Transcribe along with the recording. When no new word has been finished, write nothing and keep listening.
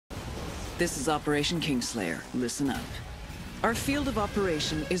This is Operation Kingslayer. Listen up. Our field of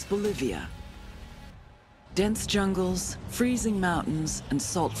operation is Bolivia. Dense jungles, freezing mountains, and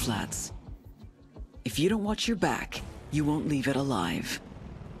salt flats. If you don't watch your back, you won't leave it alive.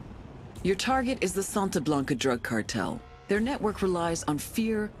 Your target is the Santa Blanca drug cartel. Their network relies on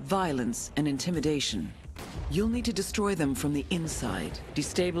fear, violence, and intimidation. You'll need to destroy them from the inside,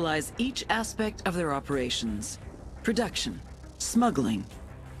 destabilize each aspect of their operations. Production, smuggling,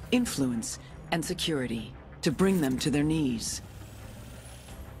 influence, and security, to bring them to their knees.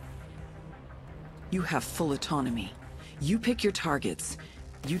 You have full autonomy. You pick your targets.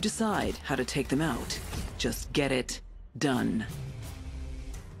 You decide how to take them out. Just get it done.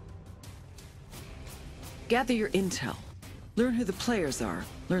 Gather your intel. Learn who the players are.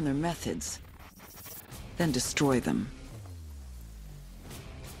 Learn their methods. Then destroy them.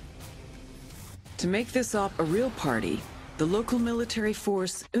 To make this op a real party, the local military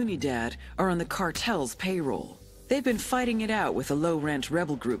force, Unidad, are on the cartel's payroll. They've been fighting it out with a low-rent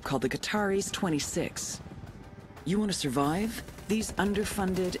rebel group called the Qataris 26. You want to survive? These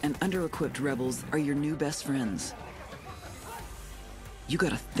underfunded and under-equipped rebels are your new best friends. You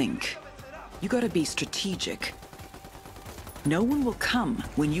gotta think. You gotta be strategic. No one will come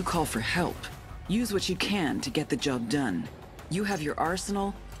when you call for help. Use what you can to get the job done. You have your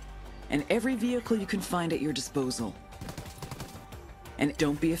arsenal and every vehicle you can find at your disposal. And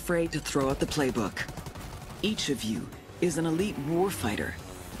don't be afraid to throw out the playbook. Each of you is an elite warfighter,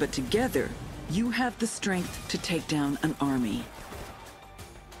 but together, you have the strength to take down an army.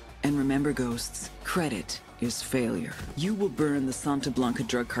 And remember, Ghosts, credit is failure. You will burn the Santa Blanca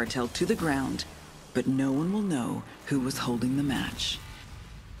drug cartel to the ground, but no one will know who was holding the match.